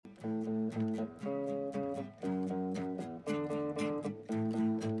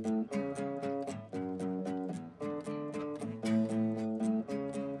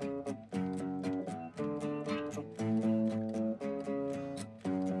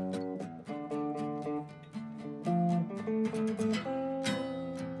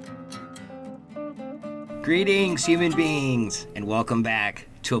Greetings, human beings, and welcome back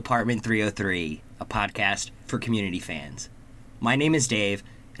to Apartment 303, a podcast for community fans. My name is Dave,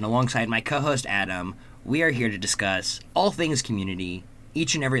 and alongside my co-host Adam, we are here to discuss all things community,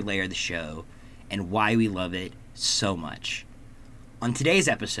 each and every layer of the show, and why we love it so much. On today's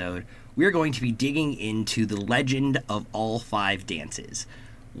episode, we are going to be digging into the legend of all 5 dances.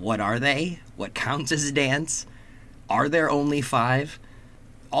 What are they? What counts as a dance? Are there only 5?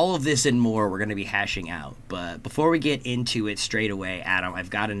 All of this and more we're going to be hashing out. But before we get into it straight away, Adam, I've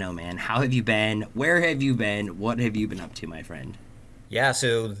got to know, man, how have you been? Where have you been? What have you been up to, my friend? Yeah,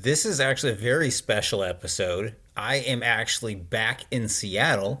 so this is actually a very special episode. I am actually back in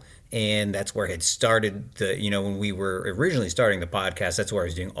Seattle, and that's where I had started when we were originally starting the podcast, that's where I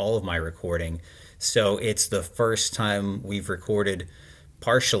was doing all of my recording. So it's the first time we've recorded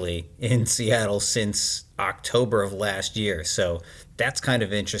partially in Seattle since October of last year. So that's kind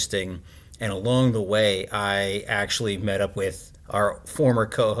of interesting. And along the way, I actually met up with our former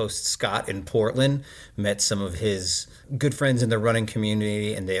co-host Scott in Portland, met some of his good friends in the running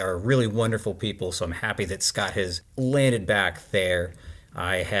community, and they are really wonderful people. So I'm happy that Scott has landed back there.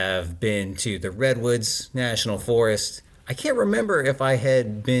 I have been to the Redwoods National Forest. I can't remember if I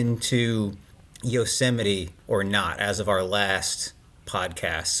had been to Yosemite or not as of our last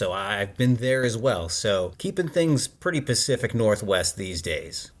podcast, so I've been there as well. So keeping things pretty Pacific Northwest these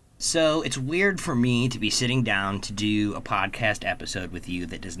days. So it's weird for me to be sitting down to do a podcast episode with you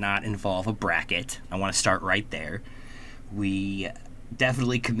that does not involve a bracket. I want to start right there. We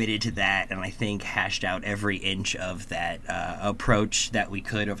definitely committed to that, and I think hashed out every inch of that approach that we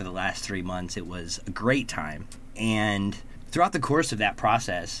could over the last 3 months. It was a great time. And throughout the course of that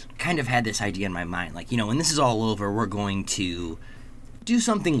process, kind of had this idea in my mind, like, when this is all over, we're going to do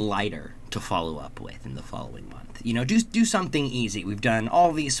something lighter to follow up with in the following month. Do something easy. We've done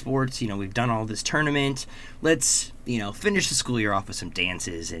all these sports, we've done all this tournament. Let's, finish the school year off with some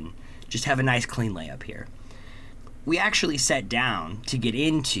dances and just have a nice clean layup here. We actually sat down to get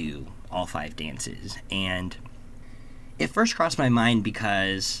into all 5 dances, and it first crossed my mind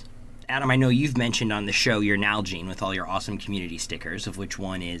because, Adam, I know you've mentioned on the show your Nalgene with all your awesome community stickers, of which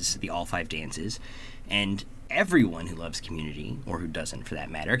one is the all 5 dances, and everyone who loves community, or who doesn't for that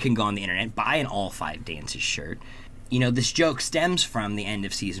matter, can go on the internet, buy an all 5 dances shirt. This joke stems from the end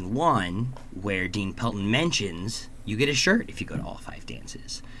of season 1, where Dean Pelton mentions you get a shirt if you go to all 5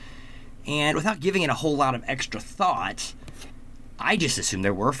 dances. And without giving it a whole lot of extra thought, I just assumed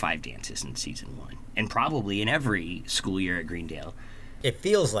there were 5 dances in season 1, and probably in every school year at Greendale. It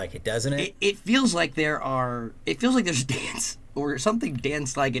feels like it, doesn't it? It feels like there's a dance or something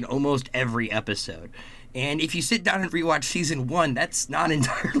dance-like in almost every episode. And if you sit down and rewatch season 1, that's not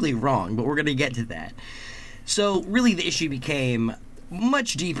entirely wrong, but we're going to get to that. So really the issue became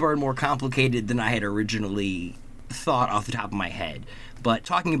much deeper and more complicated than I had originally thought off the top of my head. But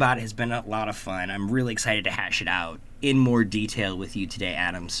talking about it has been a lot of fun. I'm really excited to hash it out in more detail with you today,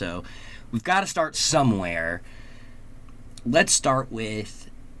 Adam. So we've got to start somewhere. Let's start with,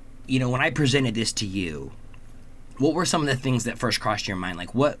 when I presented this to you, what were some of the things that first crossed your mind?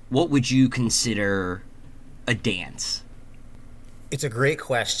 Like, what would you consider a dance? It's a great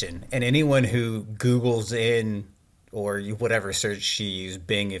question. And anyone who Googles in, or whatever search you use,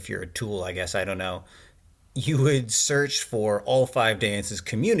 Bing if you're a tool, I guess, I don't know, you would search for all 5 dances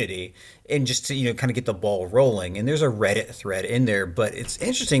community and just to, kind of get the ball rolling. And there's a Reddit thread in there, but it's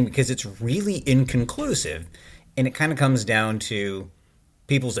interesting because it's really inconclusive. And it kind of comes down to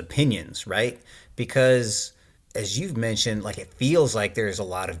people's opinions, right? Because as you've mentioned, like, it feels like there's a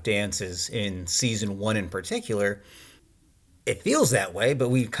lot of dances in season 1 in particular. It feels that way, but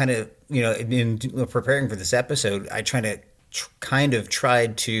we kind of, in preparing for this episode, I kind of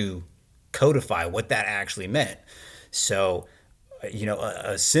tried to codify what that actually meant. So,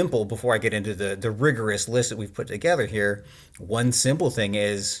 a simple, before I get into the rigorous list that we've put together here, one simple thing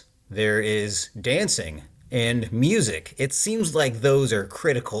is there is dancing and music. It seems like those are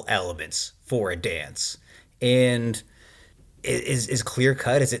critical elements for a dance. And as clear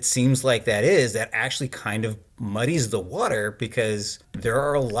cut as it seems like that actually kind of muddies the water, because there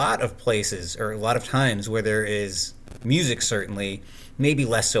are a lot of places or a lot of times where there is music, certainly, maybe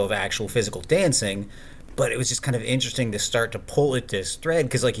less so of actual physical dancing, but it was just kind of interesting to start to pull at this thread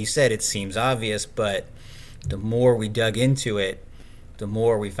because, like you said, it seems obvious, but the more we dug into it, the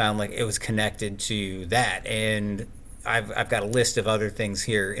more we found like it was connected to that. And I've got a list of other things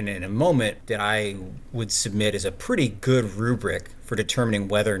here in a moment that I would submit as a pretty good rubric for determining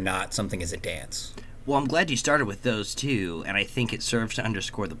whether or not something is a dance. Well, I'm glad you started with those two, and I think it serves to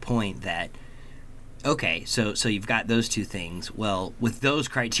underscore the point that, okay, so you've got those two things. Well, with those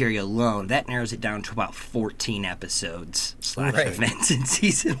criteria alone, that narrows it down to about 14 episodes / events in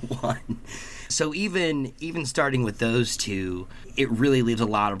season 1. So even starting with those two, it really leaves a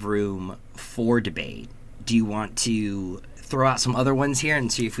lot of room for debate. Do you want to throw out some other ones here and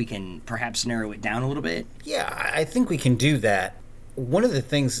see if we can perhaps narrow it down a little bit? Yeah, I think we can do that. One of the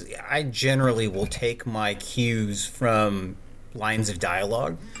things, I generally will take my cues from lines of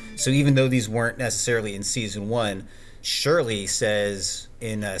dialogue. So even though these weren't necessarily in season 1, Shirley says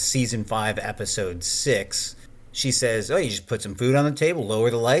in season 5, episode 6, she says, oh, you just put some food on the table, lower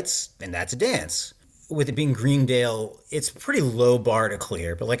the lights, and that's a dance. With it being Greendale, it's a pretty low bar to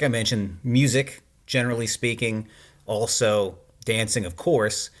clear. But like I mentioned, music, generally speaking, also dancing, of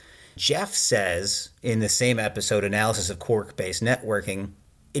course. Jeff says in the same episode, Analysis of Quark-Based Networking,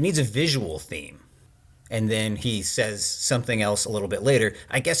 it needs a visual theme. And then he says something else a little bit later.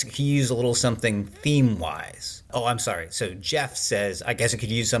 I guess it could use a little something theme-wise. Oh, I'm sorry. So Jeff says, I guess it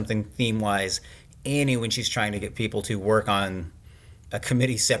could use something theme-wise. Annie, when she's trying to get people to work on a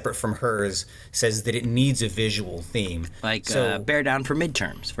committee separate from hers, says that it needs a visual theme. Like Bear Down for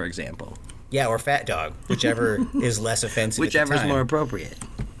Midterms, for example. Yeah, or Fat Dog, whichever is less offensive. Whichever is more appropriate.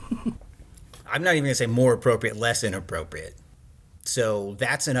 I'm not even going to say more appropriate, less inappropriate. So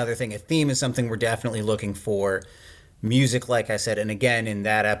that's another thing. A theme is something we're definitely looking for. Music, like I said, and again, in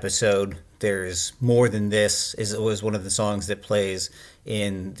that episode, there's More Than This was one of the songs that plays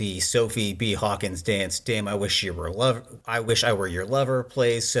in the Sophie B. Hawkins dance, Damn, I Wish I Were Your Lover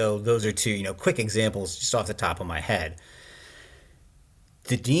plays. So those are two, quick examples just off the top of my head.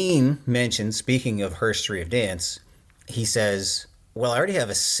 The dean mentioned, speaking of Herstory of Dance, he says, well, I've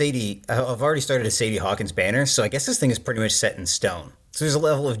already started a Sadie Hawkins banner, so I guess this thing is pretty much set in stone. So there's a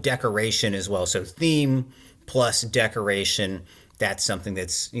level of decoration as well. So theme plus decoration, that's something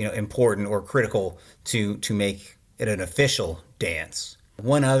that's, important or critical to make it an official dance.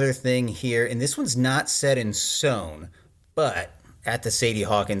 One other thing here, and this one's not set in stone, but at the Sadie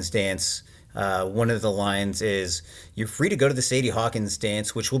Hawkins dance, one of the lines is, you're free to go to the Sadie Hawkins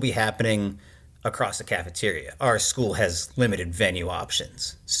dance, which will be happening across the cafeteria. Our school has limited venue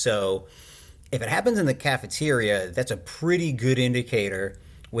options. So if it happens in the cafeteria, that's a pretty good indicator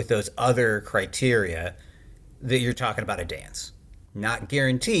with those other criteria that you're talking about a dance. Not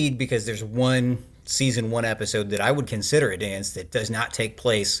guaranteed, because there's one season 1 episode that I would consider a dance that does not take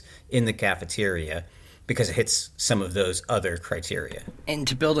place in the cafeteria because it hits some of those other criteria. And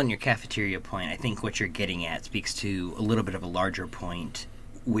to build on your cafeteria point, I think what you're getting at speaks to a little bit of a larger point,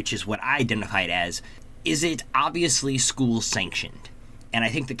 which is what I identified as, is it obviously school sanctioned? And I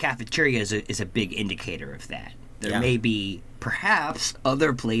think the cafeteria is a big indicator of that. There may be perhaps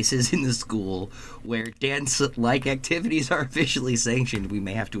other places in the school where dance-like activities are officially sanctioned we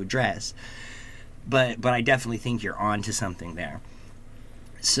may have to address. But I definitely think you're on to something there.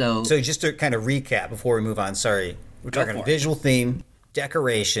 So just to kind of recap before we move on, sorry. We're talking visual theme,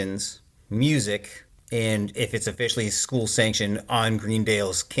 decorations, music, and if it's officially school sanctioned on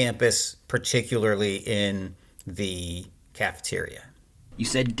Greendale's campus, particularly in the cafeteria. You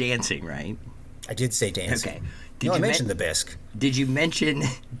said dancing, right? I did say dancing. Okay. I mentioned the bisque. Did you mention,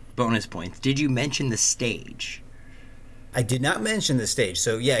 bonus points, did you mention the stage? I did not mention the stage.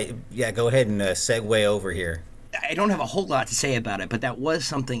 So yeah, go ahead and segue over here. I don't have a whole lot to say about it, but that was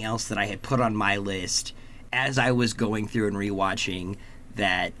something else that I had put on my list as I was going through and rewatching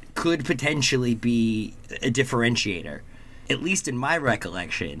that could potentially be a differentiator. At least in my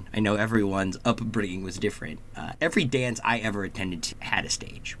recollection, I know everyone's upbringing was different. Every dance I ever attended to had a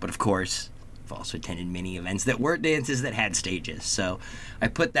stage, but of course, I've also attended many events that weren't dances that had stages. So I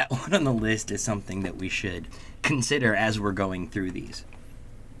put that one on the list as something that we should consider as we're going through these.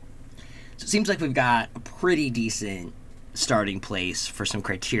 So it seems like we've got a pretty decent starting place for some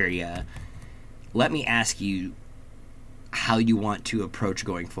criteria. Let me ask you how you want to approach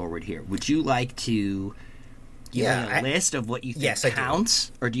going forward here. Would you like to give me a list of what you think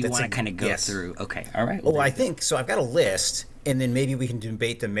counts? Or do you want to kind of go through? Okay, all right. Well, I think, so I've got a list, and then maybe we can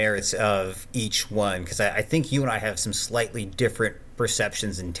debate the merits of each one, because I think you and I have some slightly different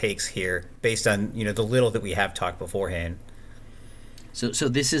perceptions and takes here based on, the little that we have talked beforehand. So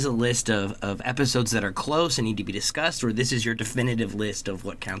this is a list of episodes that are close and need to be discussed, or this is your definitive list of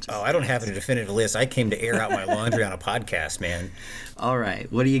what counts as I don't have a definitive list. I came to air out my laundry on a podcast, man. All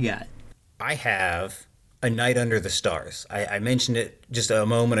right. What do you got? I have A Night Under the Stars. I mentioned it just a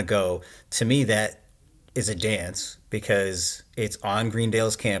moment ago. To me, that is a dance because it's on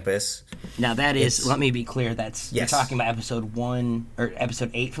Greendale's campus. Now that is, let me be clear, that's, Yes. you're talking about episode 1, or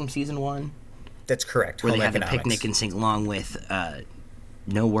episode 8 from season 1? That's correct. Where Home they have Economics. a picnic and sing along with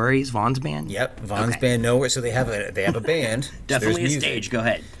No Worries, Vaughn's band? Yep, Vaughn's Okay. band Nowhere. So they have a band. So Definitely a there's stage, music. go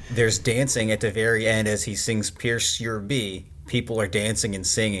ahead. There's dancing at the very end as he sings Pierce Your Bee. People are dancing and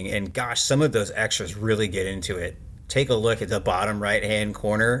singing, and gosh, some of those extras really get into it. Take a look at the bottom right-hand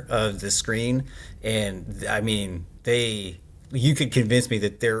corner of the screen, and I mean, you could convince me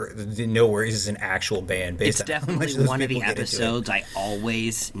that the No Worries is an actual band based It's on how much definitely those one of the people get into it. episodes I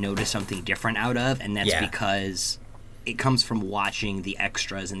always notice something different out of, and that's Yeah. because it comes from watching the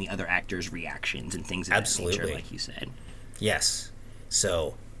extras and the other actors' reactions and things of that Absolutely. nature, like you said. Yes.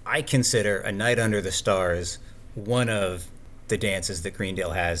 So I consider A Night Under the Stars one of the dances that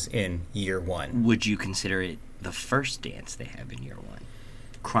Greendale has in year one. Would you consider it the first dance they have in year 1,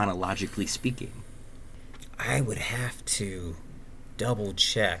 chronologically speaking? I would have to double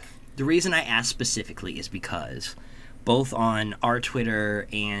check. The reason I ask specifically is because both on our Twitter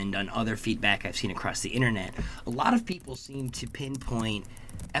and on other feedback I've seen across the internet, a lot of people seem to pinpoint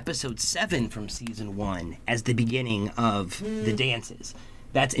episode 7 from season 1 as the beginning of the dances.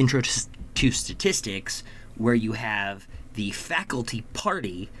 That's Intro to Statistics, where you have the faculty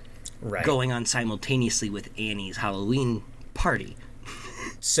party Right. going on simultaneously with Annie's Halloween party.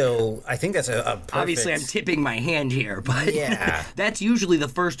 So I think that's a perfect... Obviously, I'm tipping my hand here, but Yeah. that's usually the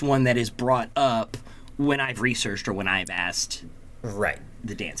first one that is brought up when I've researched or when I've asked Right.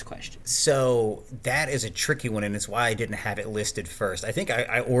 the dance question. So that is a tricky one, and it's why I didn't have it listed first. I think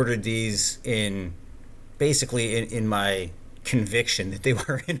I ordered these basically in my conviction that they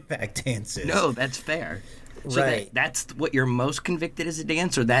were in fact dances. No, that's fair. So Right. that's what you're most convicted as a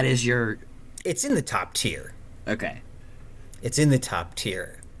dance, or that is your... It's in the top tier. Okay. It's in the top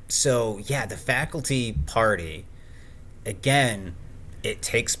tier. So, yeah, the faculty party, again, it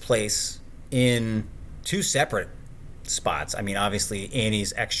takes place in 2 separate spots. I mean, obviously,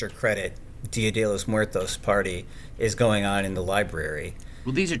 Annie's extra credit Dia de los Muertos party is going on in the library.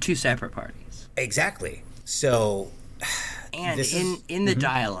 Well, these are 2 separate parties. Exactly. So, And This in, is- in the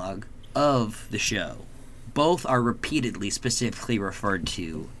dialogue of the show, both are repeatedly specifically referred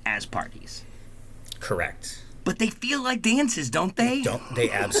to as parties. correct. But they feel like dances, don't they?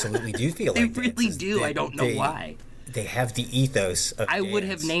 They absolutely do feel They like really dances. do. I don't know why. They have the ethos of I would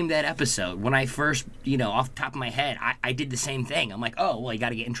have dance. named that episode when I first, off the top of my head, I did the same thing. I'm like, oh, well, you got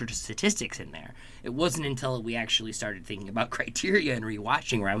to get Intro to Statistics in there. It wasn't until we actually started thinking about criteria and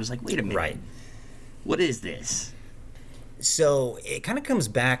rewatching where I was like, wait a minute. Right. What is this? So it kind of comes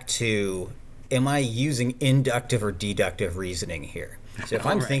back to, am I using inductive or deductive reasoning here? So if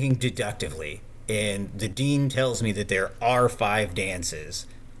I'm Alright. thinking deductively, and the dean tells me that there are 5 dances,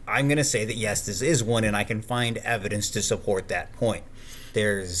 I'm going to say that yes, this is one, and I can find evidence to support that point.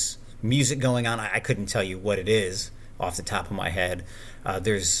 There's music going on. I couldn't tell you what it is off the top of my head.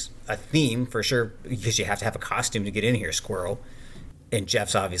 There's a theme for sure, because you have to have a costume to get in here, Squirrel. And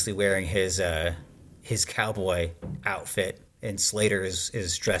Jeff's obviously wearing his cowboy outfit, and Slater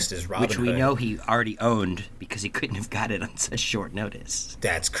is dressed as Robin Which we Hood. know he already owned because he couldn't have got it on such short notice.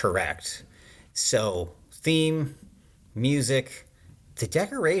 That's correct. So, theme, music, the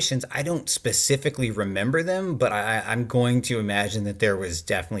decorations, I don't specifically remember them, but I'm going to imagine that there was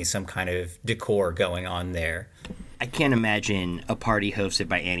definitely some kind of decor going on there. I can't imagine a party hosted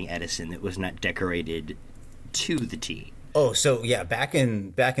by Annie Edison that was not decorated to the T. Oh, so yeah, back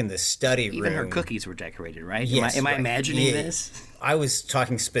in the study room. Even her cookies were decorated, right? Yes, am I right. imagining Yeah. this? I was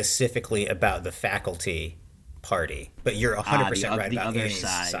talking specifically about the faculty party, but you're 100% right the about other Annie's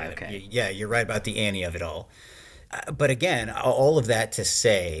side, of it. okay. Yeah, you're right about the Annie of it all. But again, all of that to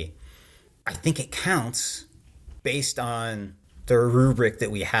say, I think it counts based on the rubric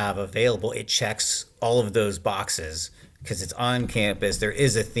that we have available. It checks all of those boxes because it's on campus. There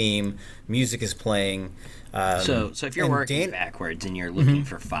is a theme. Music is playing. So if you're and working backwards and you're looking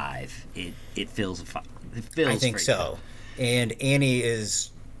for 5, it fills a 5. It fills I think for you. so. And Annie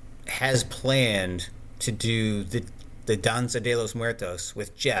has planned to do the Danza de los Muertos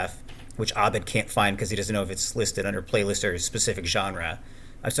with Jeff, which Abed can't find because he doesn't know if it's listed under playlist or specific genre.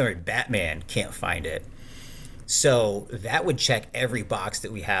 I'm sorry, Batman can't find it. So that would check every box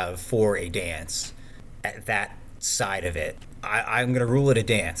that we have for a dance at that side of it. I'm going to rule it a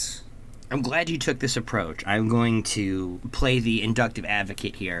dance. I'm glad you took this approach. I'm going to play the inductive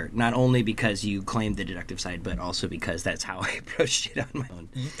advocate here, not only because you claimed the deductive side, but also because that's how I approached it on my own.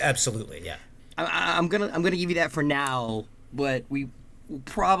 Absolutely, yeah. I'm gonna give you that for now, but we we'll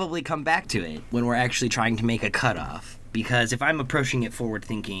probably come back to it when we're actually trying to make a cutoff. Because if I'm approaching it forward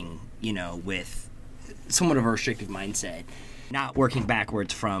thinking, with somewhat of a restrictive mindset, not working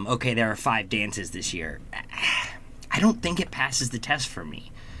backwards from, okay, there are 5 dances this year, I don't think it passes the test for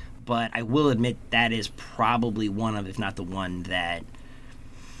me. But I will admit that is probably one of, if not the one, that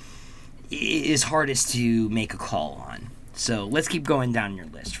is hardest to make a call on. So let's keep going down your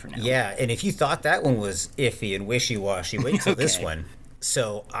list for now. Yeah, and if you thought that one was iffy and wishy-washy, wait till this one.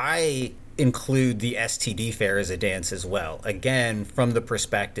 So I include the STD Fair as a dance as well. Again, from the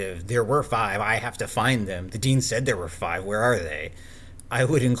perspective, there were 5. I have to find them. The dean said there were 5. Where are they? I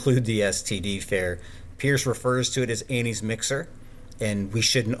would include the STD Fair. Pierce refers to it as Annie's Mixer, and we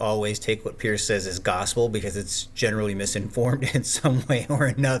shouldn't always take what Pierce says as gospel because it's generally misinformed in some way or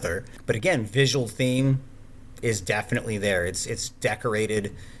another. But again, visual theme is definitely there. It's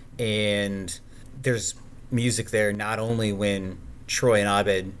decorated, and there's music there not only when Troy and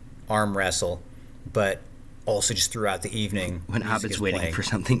Abed arm wrestle, but also just throughout the evening when Abed's waiting for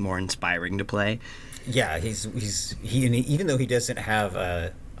something more inspiring to play. Yeah, he even though he doesn't have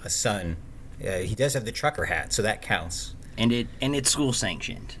a son, he does have the trucker hat, so that counts. And it's school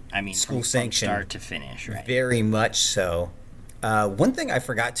sanctioned. I mean, school sanctioned from start to finish, right? Very much so. One thing I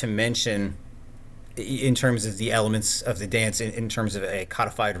forgot to mention in terms of the elements of the dance, in terms of a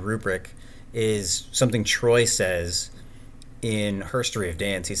codified rubric, is something Troy says in Her Story of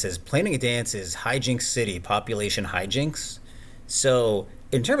Dance. He says, planning a dance is hijinks city, population hijinks. So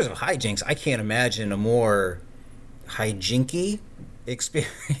in terms of hijinks, I can't imagine a more hijinky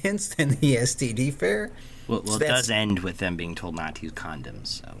experience than the STD Fair. Well, so it does end with them being told not to use condoms,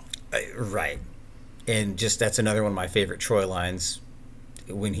 so. Right. And just that's another one of my favorite Troy lines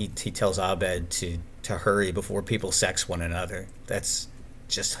when he tells Abed to hurry before people sex one another. That's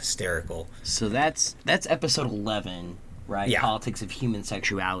just hysterical. So that's episode 11, right? Yeah. Politics of Human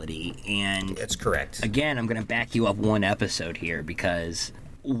Sexuality. And that's correct. Again, I'm going to back you up one episode here because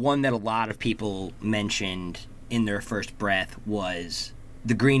one that a lot of people mentioned in their first breath was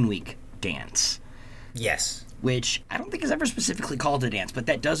the Green Week dance. Yes. Which I don't think is ever specifically called a dance, but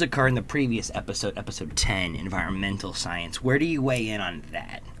that does occur in the previous episode, episode 10, Environmental Science. Where do you weigh in on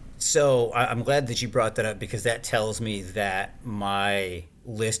that? So I'm glad that you brought that up because that tells me that my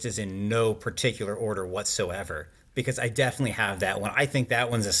list is in no particular order whatsoever, because I definitely have that one. I think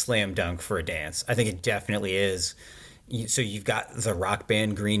that one's a slam dunk for a dance. I think it definitely is. So you've got the rock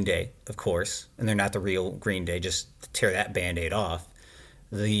band Green Day, of course, and they're not the real Green Day, just tear that Band-Aid off.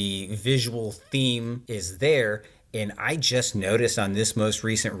 The visual theme is there, and I just noticed on this most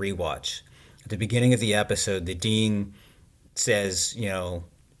recent rewatch, at the beginning of the episode, the dean says,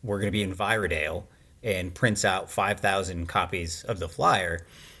 we're going to be in Viredale, and prints out 5,000 copies of the flyer.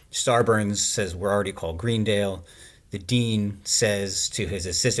 Starburns says, we're already called Greendale. The dean says to his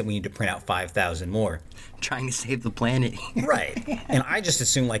assistant, we need to print out 5,000 more. Trying to save the planet. Right. And I just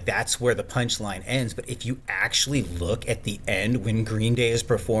assume that's where the punchline ends. But if you actually look at the end when Green Day is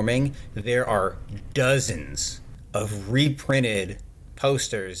performing, there are dozens of reprinted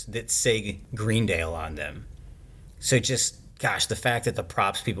posters that say Greendale on them. So just, gosh, the fact that the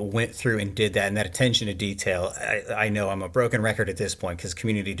props people went through and did that, and that attention to detail, I know I'm a broken record at this point because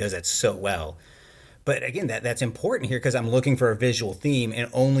Community does that so well. But again, that's important here because I'm looking for a visual theme, and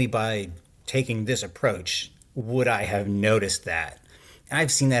only by taking this approach would I have noticed that. And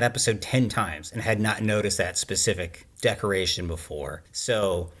I've seen that episode 10 times and had not noticed that specific decoration before.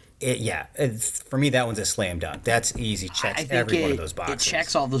 So, for me, that one's a slam dunk. That's easy. Checks every one of those boxes. It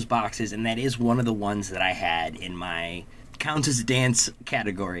checks all those boxes, and that is one of the ones that I had in my counts as a dance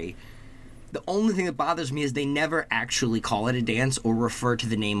category. The only thing that bothers me is they never actually call it a dance or refer to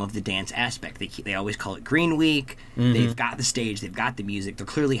the name of the dance aspect. They always call it Green Week. Mm-hmm. They've got the stage. They've got the music. They're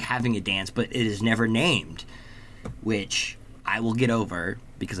clearly having a dance, but it is never named, which I will get over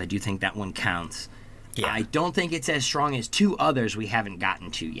because I do think that one counts. Yeah. I don't think it's as strong as 2 others we haven't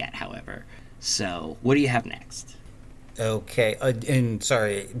gotten to yet, however. So what do you have next? Okay. And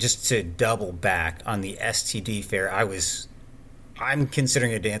sorry, just to double back on the STD Fair, I'm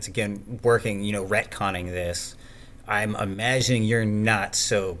considering a dance again, working, retconning this. I'm imagining you're not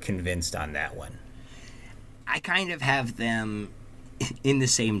so convinced on that one. I kind of have them in the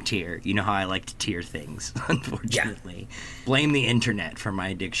same tier. You know how I like to tier things, unfortunately. Yeah. Blame the internet for my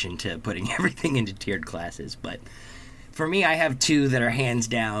addiction to putting everything into tiered classes. But for me, I have 2 that are hands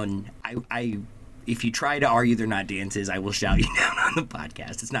down. If you try to argue they're not dances, I will shout you down on the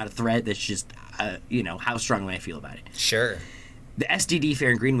podcast. It's not a threat. That's just, how strongly I feel about it. Sure. The STD Fair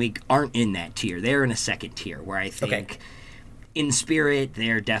and Green Week aren't in that tier. They're in a second tier where I think in spirit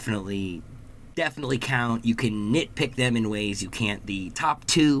they're definitely definitely count. You can nitpick them in ways you can't the top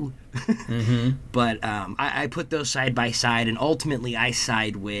two. But I put those side by side, and ultimately I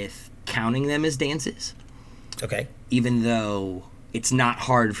side with counting them as dances. Okay. Even though it's not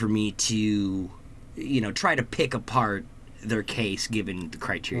hard for me to, try to pick apart their case given the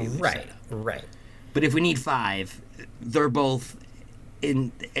criteria. Right. But if we need 5, they're both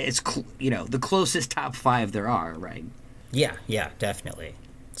in the closest top 5 there are, right? Yeah, definitely.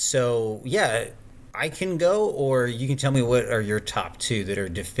 So, yeah, I can go, or you can tell me what are your top 2 that are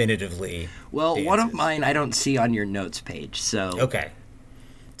definitively Well, dances. one of mine I don't see on your notes page, so... Okay.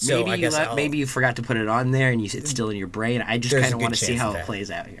 So maybe you forgot to put it on there and it's still in your brain. I just kind of want to see how it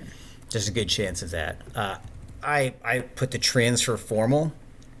plays out here. There's a good chance of that. I put the transfer formal,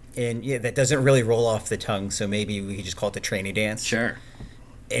 and yeah, that doesn't really roll off the tongue, so maybe we could just call it the trainee dance. Sure.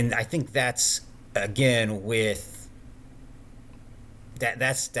 And I think that's, again, with...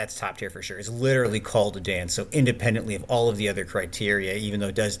 That's top tier for sure. It's literally called a dance, so independently of all of the other criteria, even though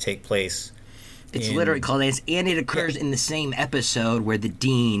it does take place... It's literally called dance, and it occurs in the same episode where the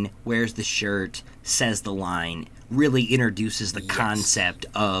dean wears the shirt, says the line, really introduces the concept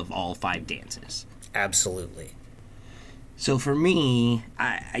of all 5 dances. Absolutely. So for me,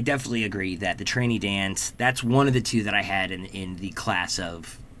 I definitely agree that the trainee dance, that's one of the 2 that I had in the class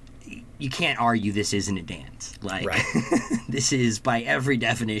of, you can't argue this isn't a dance. Like, right. This is, by every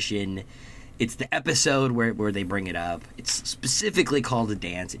definition, it's the episode where they bring it up. It's specifically called a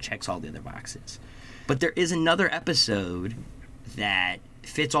dance. It checks all the other boxes. But there is another episode that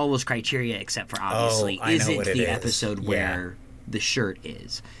fits all those criteria except for, obviously, isn't the episode where the shirt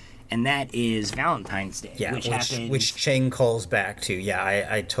is. And that is Valentine's Day, which Chang calls back to. Yeah,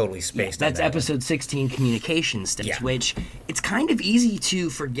 I totally spaced on that. That's episode 16, Communication Steps, which it's kind of easy to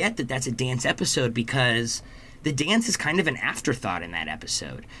forget that that's a dance episode because the dance is kind of an afterthought in that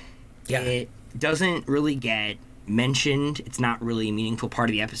episode. Yeah. It doesn't really get mentioned. It's not really a meaningful part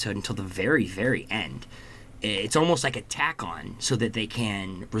of the episode until the very, very end. It's almost like a tack on so that they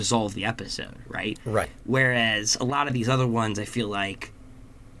can resolve the episode, right? Right. Whereas a lot of these other ones, I feel like,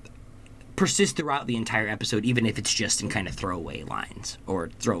 persist throughout the entire episode, even if it's just in kind of throwaway lines or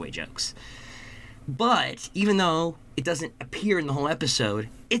throwaway jokes. But even though it doesn't appear in the whole episode,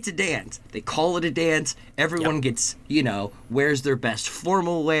 it's a dance. They call it a dance. Everyone gets, wears their best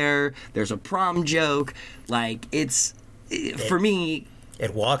formal wear. There's a prom joke. Like, for me...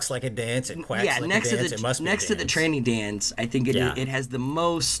 It walks like a dance. It quacks like a dance. It must be next to the trainee dance, I think it has the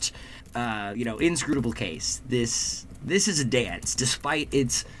most, inscrutable case. This is a dance, despite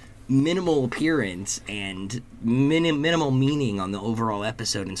its minimal appearance and minimal meaning on the overall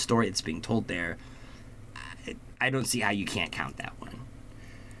episode and story that's being told there. I don't see how you can't count that one.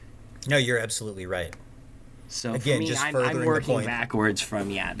 No, you're absolutely right. So again, for me, I'm working backwards from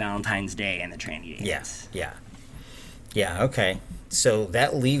Valentine's Day and the trainee dance. Yeah. Okay. So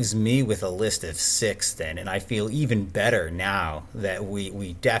that leaves me with a list of 6 then, and I feel even better now that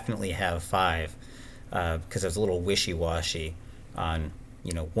we definitely have 5 because I was a little wishy-washy on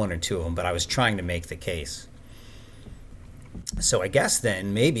 1 or 2 of them, but I was trying to make the case. So I guess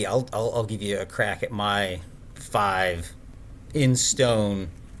then maybe I'll give you a crack at my 5 in stone.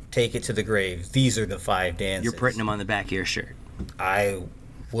 Take it to the grave. These are the 5 dances. You're printing them on the back of your shirt. I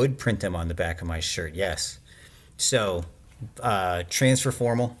would print them on the back of my shirt, yes. So, transfer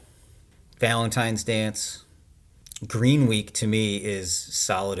formal, Valentine's dance, Green Week to me is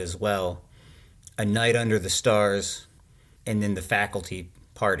solid as well. A Night Under the Stars, and then the faculty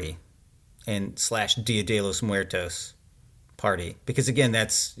party, and / Dia de los Muertos party. Because again,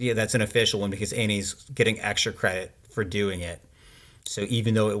 that's an official one because Annie's getting extra credit for doing it. So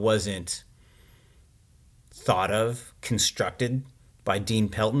even though it wasn't thought of, constructed by Dean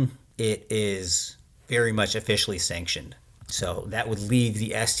Pelton, it is very much officially sanctioned. So that would leave the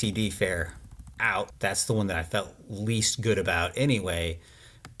STD fair out. That's the one that I felt least good about anyway,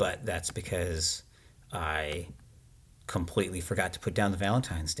 but that's because I completely forgot to put down the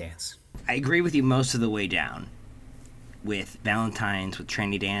Valentine's dance. I agree with you most of the way down. With Valentine's, with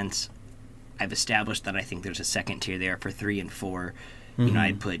trainee dance, I've established that I think there's a second tier there for 3 and 4. Mm-hmm.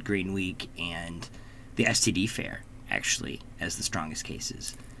 I'd put Green Week and the STD fair, actually, as the strongest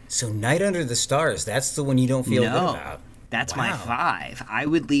cases. So Night Under the Stars, that's the one you don't feel good about? That's my 5. I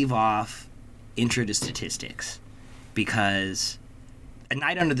would leave off Intro to Statistics because A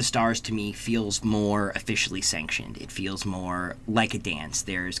Night Under the Stars to me feels more officially sanctioned. It feels more like a dance.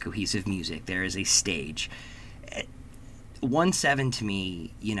 There's cohesive music. There is a stage. 1-7 to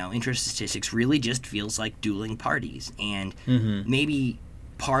me, Intro to Statistics really just feels like dueling parties. And maybe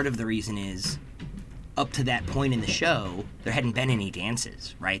part of the reason is up to that point in the show, there hadn't been any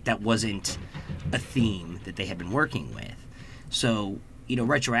dances, right? That wasn't a theme that they had been working with. So,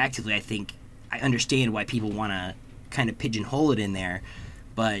 retroactively, I think I understand why people want to kind of pigeonhole it in there.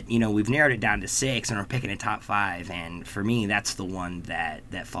 But, we've narrowed it down to 6, and we're picking a top 5. And for me, that's the one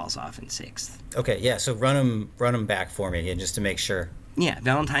that falls off in 6th. Okay, yeah, so run them back for me again, just to make sure. Yeah,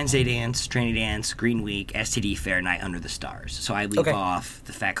 Valentine's Day Dance, Trinity Dance, Green Week, STD Fair, Night Under the Stars. So I leave off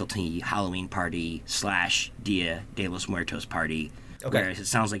the Faculty Halloween Party / Dia de los Muertos Party. Okay. Whereas it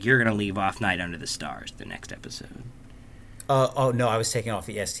sounds like you're going to leave off Night Under the Stars, the next episode. Oh, no, I was taking off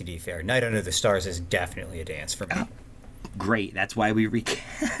the STD Fair. Night Under the Stars is definitely a dance for me. Oh, great, that's why we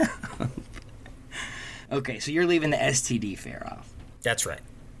recap. Okay, so you're leaving the STD Fair off. That's right.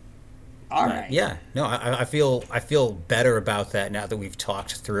 All right. Yeah. No, I feel better about that now that we've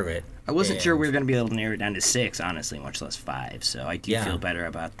talked through it. I wasn't sure we were going to be able to narrow it down to 6, honestly, much less 5. So I do feel better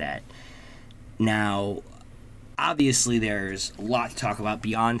about that. Now, obviously, there's a lot to talk about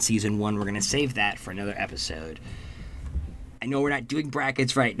beyond season 1. We're going to save that for another episode. I know we're not doing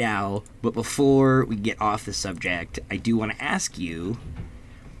brackets right now, but before we get off the subject, I do want to ask you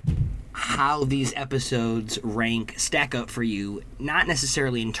how these episodes stack up for you, not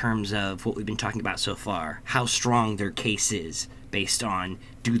necessarily in terms of what we've been talking about so far, how strong their case is based on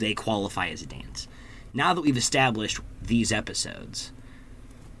do they qualify as a dance. Now that we've established these episodes,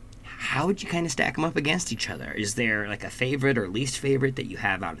 how would you kind of stack them up against each other? Is there like a favorite or least favorite that you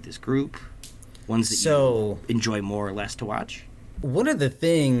have out of this group? Ones that you enjoy more or less to watch? One of the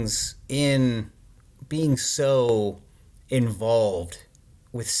things in being so involved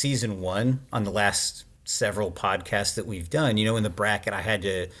with season 1 on the last several podcasts that we've done, in the bracket, I had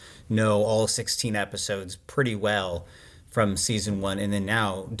to know all 16 episodes pretty well from season 1. And then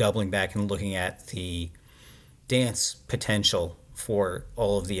now doubling back and looking at the dance potential for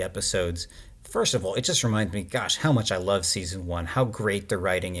all of the episodes. First of all, it just reminds me, gosh, how much I love season 1, how great the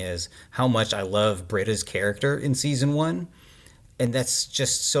writing is, how much I love Britta's character in season 1. And that's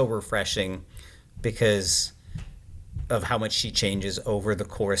just so refreshing because of how much she changes over the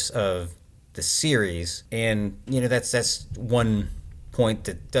course of the series. And, that's one point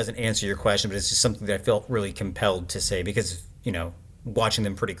that doesn't answer your question, but it's just something that I felt really compelled to say because, watching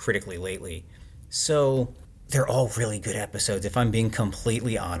them pretty critically lately. So they're all really good episodes, if I'm being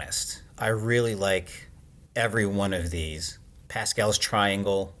completely honest. I really like every one of these. Pascal's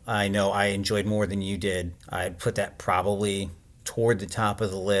Triangle, I know I enjoyed more than you did. I'd put that probably toward the top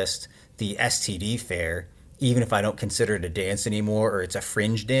of the list. The STD Fair, even if I don't consider it a dance anymore or it's a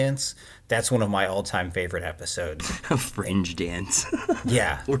fringe dance, that's one of my all-time favorite episodes. A fringe dance.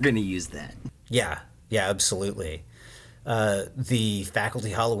 Yeah. We're going to use that. Yeah, absolutely. The Faculty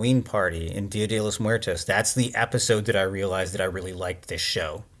Halloween Party in Dia de los Muertos, that's the episode that I realized that I really liked this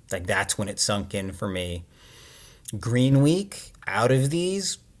show. Like, that's when it sunk in for me. Green Week, out of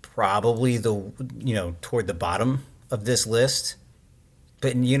these, probably toward the bottom of this list.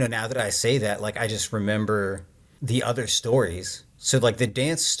 But, now that I say that, I just remember the other stories. So, the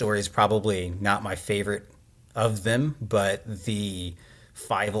dance story is probably not my favorite of them, but the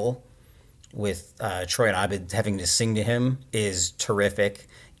Fievel with Troy and Abed having to sing to him is terrific.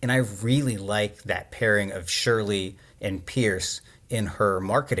 And I really like that pairing of Shirley and Pierce in her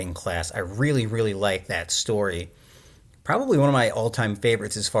marketing class. I really, really like that story. Probably one of my all-time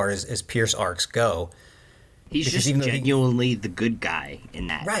favorites as far as Pierce arcs go. He's just genuinely the good guy in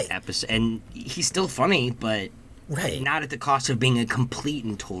that episode. And he's still funny, but not at the cost of being a complete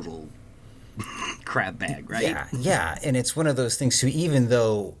and total crab bag, right? Yeah. And it's one of those things, so even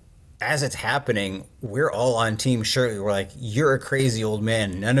though as it's happening, we're all on Team Shirley. We're like, you're a crazy old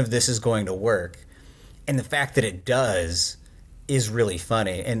man. None of this is going to work. And the fact that it does is really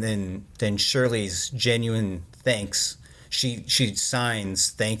funny. And then Shirley's genuine thanks. She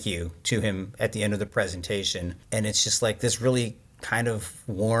signs thank you to him at the end of the presentation. And it's just like this really kind of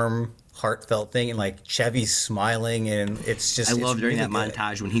warm, heartfelt thing. And Chevy's smiling, and it's just... I love during that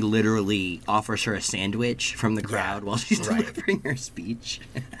montage when he literally offers her a sandwich from the crowd while she's delivering her speech.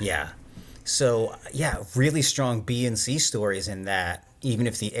 Yeah. So, really strong B and C stories in that, even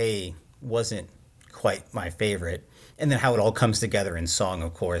if the A wasn't quite my favorite. And then how it all comes together in song,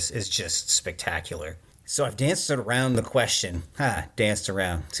 of course, is just spectacular. So I've danced around the question. Danced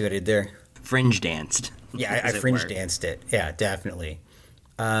around. See what I did there? Fringe danced. Yeah, I fringe danced it. Yeah, definitely.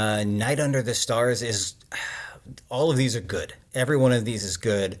 Night Under the Stars is... all of these are good. Every one of these is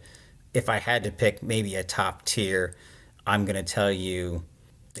good. If I had to pick maybe a top tier, I'm going to tell you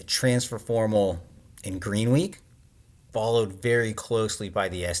the Transfer Formal in Green Week, followed very closely by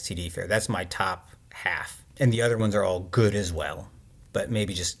the STD Fair. That's my top half. And the other ones are all good as well, but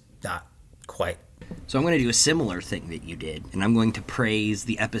maybe just not quite. So I'm going to do a similar thing that you did, and I'm going to praise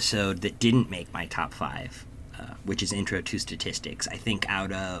the episode that didn't make my top 5, which is Intro to Statistics. I think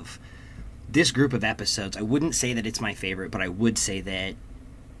out of this group of episodes, I wouldn't say that it's my favorite, but I would say that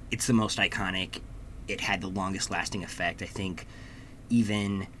it's the most iconic. It had the longest lasting effect. I think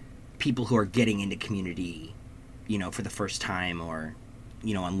even people who are getting into Community, for the first time, or,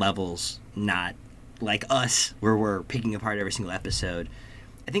 on levels not like us, where we're picking apart every single episode,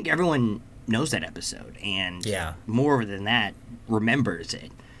 I think everyone knows that episode, and more than that, remembers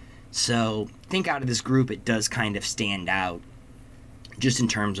it. So I think out of this group, it does kind of stand out just in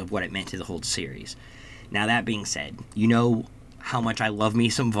terms of what it meant to the whole series. Now, that being said, how much I love me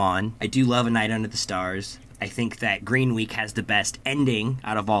some Vaughn. I do love A Night Under the Stars. I think that Green Week has the best ending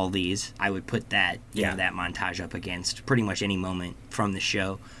out of all these. I would put that, that montage up against pretty much any moment from the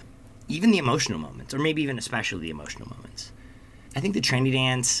show. Even the emotional moments, or maybe even especially the emotional moments. I think the Trendy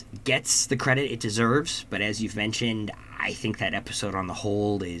Dance gets the credit it deserves, but as you've mentioned, I think that episode on the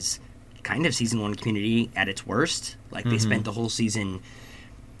whole is kind of season 1 Community at its worst. Like, they spent the whole season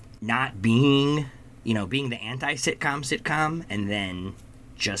not being, being the anti-sitcom, and then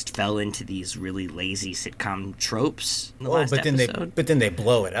just fell into these really lazy sitcom tropes in the last episode. But then they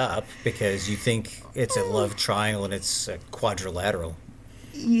blow it up because you think it's a love triangle and it's a quadrilateral.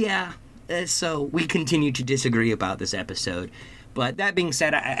 Yeah, so we continue to disagree about this episode. But that being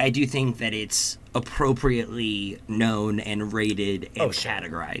said, I do think that it's appropriately known and rated and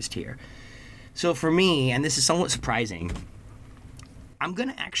categorized here. So for me, and this is somewhat surprising, I'm going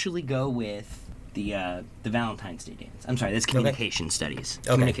to actually go with the Valentine's Day dance. I'm sorry, that's Communication Studies.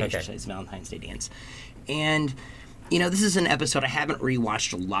 Communication Studies, Valentine's Day dance. And, this is an episode I haven't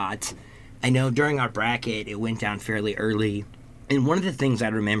rewatched a lot. I know during our bracket, it went down fairly early. And one of the things I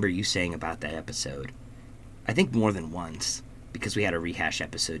remember you saying about that episode, I think more than once, because we had a rehash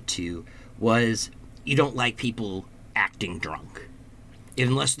episode too, was you don't like people acting drunk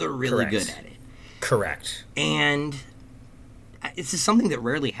unless they're really good at it. Correct. And this is something that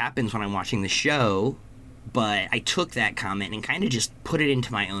rarely happens when I'm watching the show, but I took that comment and kind of just put it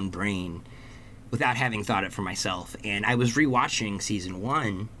into my own brain without having thought it for myself. And I was rewatching season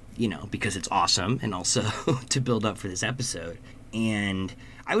 1, because it's awesome, and also to build up for this episode. And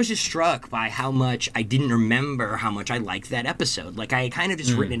I was just struck by how much I didn't remember how much I liked that episode. Like, I had kind of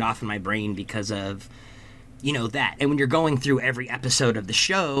just written it off in my brain because of, that. And when you're going through every episode of the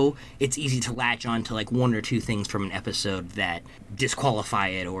show, it's easy to latch on to, like, 1 or 2 things from an episode that disqualify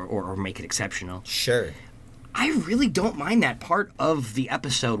it or make it exceptional. Sure. I really don't mind that part of the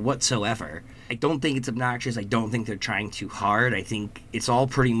episode whatsoever. I don't think it's obnoxious. I don't think they're trying too hard. I think it's all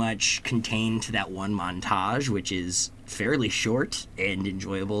pretty much contained to that one montage, which is fairly short and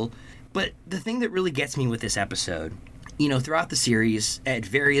enjoyable. But the thing that really gets me with this episode, throughout the series, at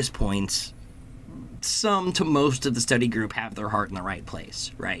various points, some to most of the study group have their heart in the right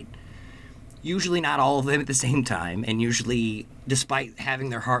place, right? Usually not all of them at the same time, and usually, despite having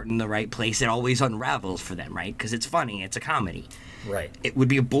their heart in the right place, it always unravels for them, right? Because it's funny, it's a comedy. Right. It would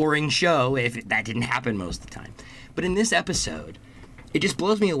be a boring show if that didn't happen most of the time. But in this episode, it just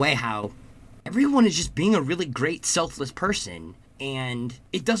blows me away how everyone is just being a really great, selfless person, and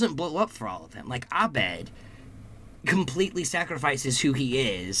it doesn't blow up for all of them. Like, Abed completely sacrifices who he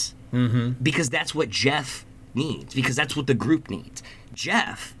is because that's what Jeff needs, because that's what the group needs.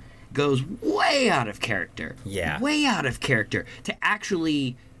 Jeff goes way out of character. Yeah. Way out of character to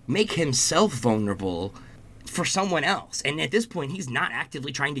actually make himself vulnerable for someone else. And at this point, he's not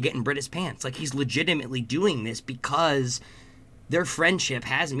actively trying to get in Britta's pants. Like, he's legitimately doing this because their friendship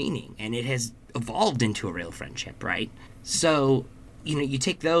has meaning and it has evolved into a real friendship, right? So, you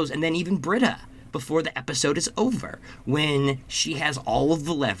take those, and then even Britta, before the episode is over, when she has all of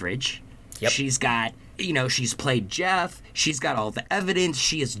the leverage, she's got, she's played Jeff, she's got all the evidence,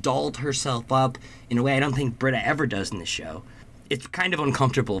 she has dolled herself up in a way I don't think Britta ever does in the show. It's kind of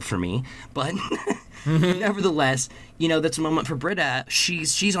uncomfortable for me, but nevertheless, that's a moment for Britta.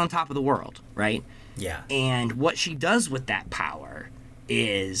 She's on top of the world, right? Yeah. And what she does with that power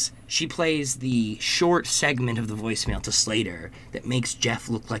is she plays the short segment of the voicemail to Slater that makes Jeff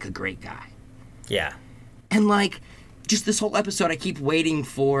look like a great guy. Yeah. And, just this whole episode, I keep waiting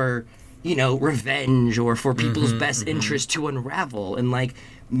for, revenge or for people's best interest to unravel. And,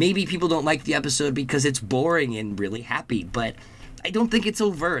 maybe people don't like the episode because it's boring and really happy, but I don't think it's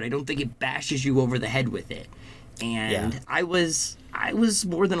overt. I don't think it bashes you over the head with it. And I was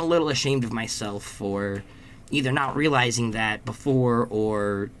more than a little ashamed of myself for either not realizing that before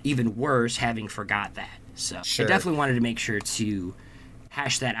or, even worse, having forgot that. So I definitely wanted to make sure to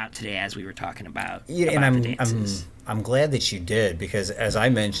hash that out today as we were talking about and the dances. I'm glad that you did because, as I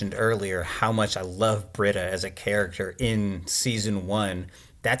mentioned earlier, how much I love Britta as a character in season one.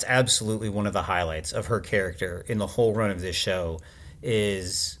 That's absolutely one of the highlights of her character in the whole run of this show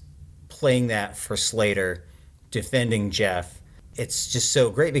is playing that for Slater, defending Jeff. It's just so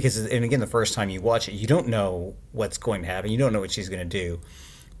great because, and again, the first time you watch it, you don't know what's going to happen. You don't know what she's going to do.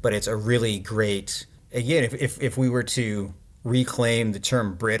 But it's a really great, again, if we were to reclaim the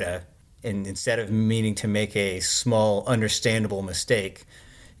term Britta, and instead of meaning to make a small, understandable mistake,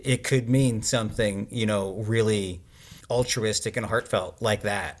 it could mean something, really altruistic and heartfelt like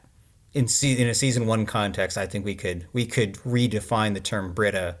that. In a season one context, I think we could redefine the term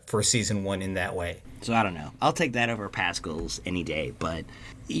Britta for season one in that way. So I don't know. I'll take that over Pascal's any day, but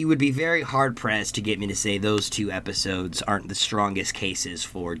you would be very hard pressed to get me to say those two episodes aren't the strongest cases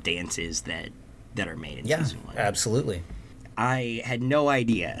for dances that are made in season one. Absolutely. I had no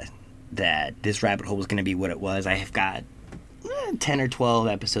idea that this rabbit hole was going to be what it was. I have got 10 or 12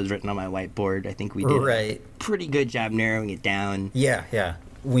 episodes written on my whiteboard. I think we did a pretty good job narrowing it down. Yeah.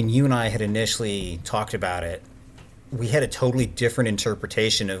 When you and I had initially talked about it, we had a totally different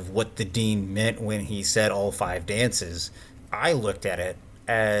interpretation of what the dean meant when he said all 5 dances. I looked at it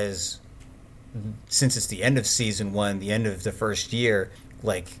as, since it's the end of season one, the end of the first year,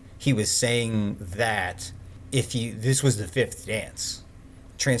 like he was saying that this was the 5th dance.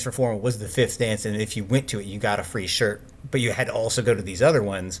 Transform was the 5th dance, and if you went to it, you got a free shirt. But you had to also go to these other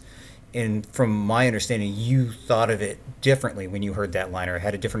ones. And from my understanding, you thought of it differently when you heard that line, or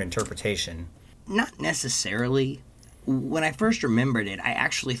had a different interpretation. Not necessarily. When I first remembered it, I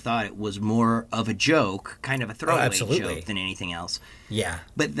actually thought it was more of a joke, kind of a throwaway joke than anything else. Yeah.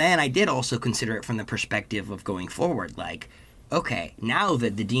 But then I did also consider it from the perspective of going forward. Like, okay, now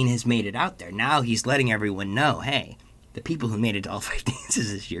that the dean has made it out there, now he's letting everyone know, hey, the people who made it to all 5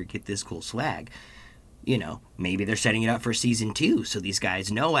 dances this year get this cool swag. Maybe they're setting it up for season 2, so these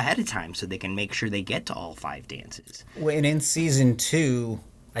guys know ahead of time so they can make sure they get to all 5 dances. Well, and in season 2,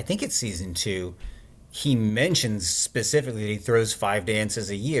 I think it's season 2, he mentions specifically that he throws 5 dances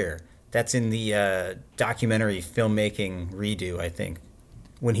a year. That's in the documentary filmmaking redo, I think,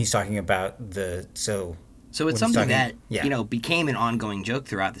 when he's talking about So it's something that, became an ongoing joke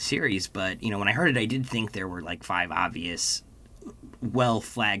throughout the series, but, when I heard it, I did think there were, 5 obvious,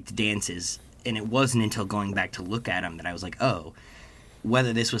 well-flagged dances, and it wasn't until going back to look at them that I was like, oh,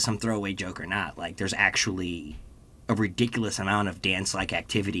 whether this was some throwaway joke or not, there's actually a ridiculous amount of dance-like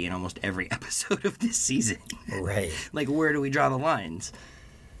activity in almost every episode of this season. Right. Where do we draw the lines?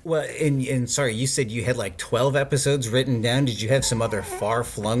 Well, and sorry, you said you had 12 episodes written down. Did you have some other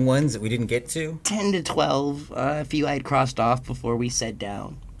far-flung ones that we didn't get to? 10 to 12. A few I had crossed off before we sat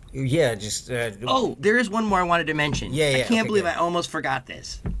down. Yeah, just... there is one more I wanted to mention. Yeah. I can't believe I almost forgot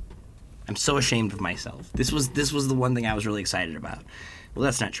this. I'm so ashamed of myself. This was the one thing I was really excited about. Well,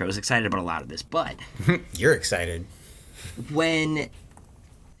 that's not true. I was excited about a lot of this, but... You're excited. When,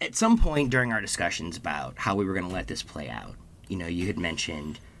 at some point during our discussions about how we were going to let this play out, you had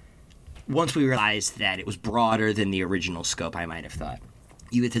mentioned... Once we realized that it was broader than the original scope, I might have thought,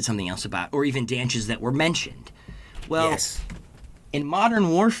 you had said something else about, or even dances that were mentioned. Well, yes. In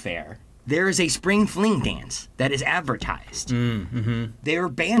Modern Warfare, there is a spring fling dance that is advertised. Mm-hmm. There are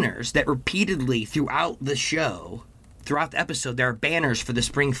banners that repeatedly throughout the show, throughout the episode, there are banners for the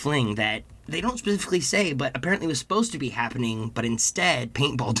spring fling that they don't specifically say, but apparently was supposed to be happening, but instead,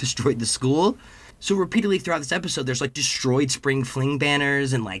 paintball destroyed the school. So repeatedly throughout this episode, there's destroyed spring fling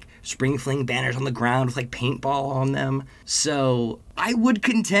banners and spring fling banners on the ground with paintball on them. So I would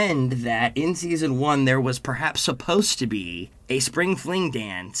contend that in season 1, there was perhaps supposed to be a spring fling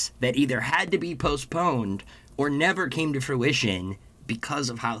dance that either had to be postponed or never came to fruition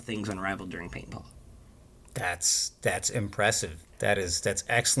because of how things unraveled during paintball. That's impressive. That's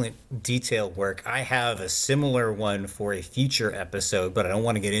excellent detail work. I have a similar one for a future episode, but I don't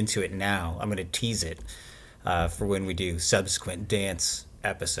want to get into it now. I'm going to tease it for when we do subsequent dance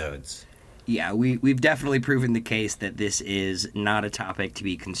episodes. Yeah, we've definitely proven the case that this is not a topic to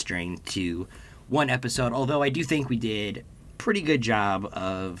be constrained to one episode, although I do think we did a pretty good job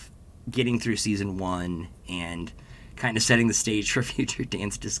of getting through season 1 and kind of setting the stage for future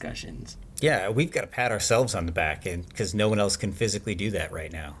dance discussions. Yeah, we've got to pat ourselves on the back because no one else can physically do that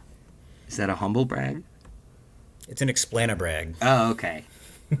right now. Is that a humble brag? It's an explanabrag. Oh, okay.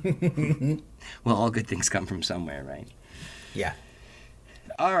 Well, all good things come from somewhere, right? Yeah.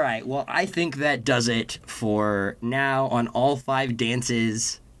 All right, well, I think that does it for now on all 5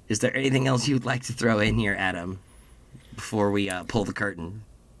 dances. Is there anything else you'd like to throw in here, Adam, before we pull the curtain?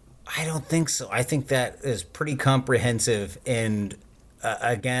 I don't think so. I think that is pretty comprehensive. And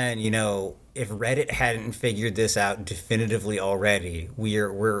again, if Reddit hadn't figured this out definitively already,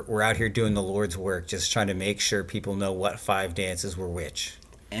 we're out here doing the Lord's work, just trying to make sure people know what 5 dances were which.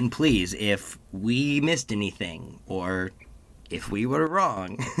 And please, if we missed anything or if we were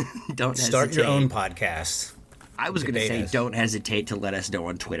wrong, don't Start hesitate. your own podcast. I was going to say don't hesitate to let us know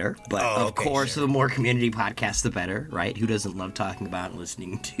on Twitter, but of course, sure. the more community podcasts, the better, right? Who doesn't love talking about and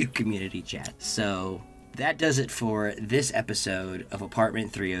listening to community chat? So that does it for this episode of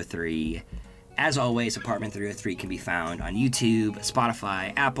Apartment 303. As always, Apartment 303 can be found on YouTube,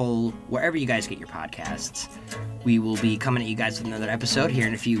 Spotify, Apple, wherever you guys get your podcasts. We will be coming at you guys with another episode here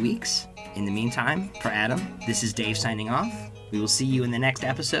in a few weeks. In the meantime, for Adam, this is Dave signing off. We will see you in the next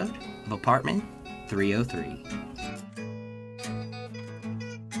episode of Apartment 303.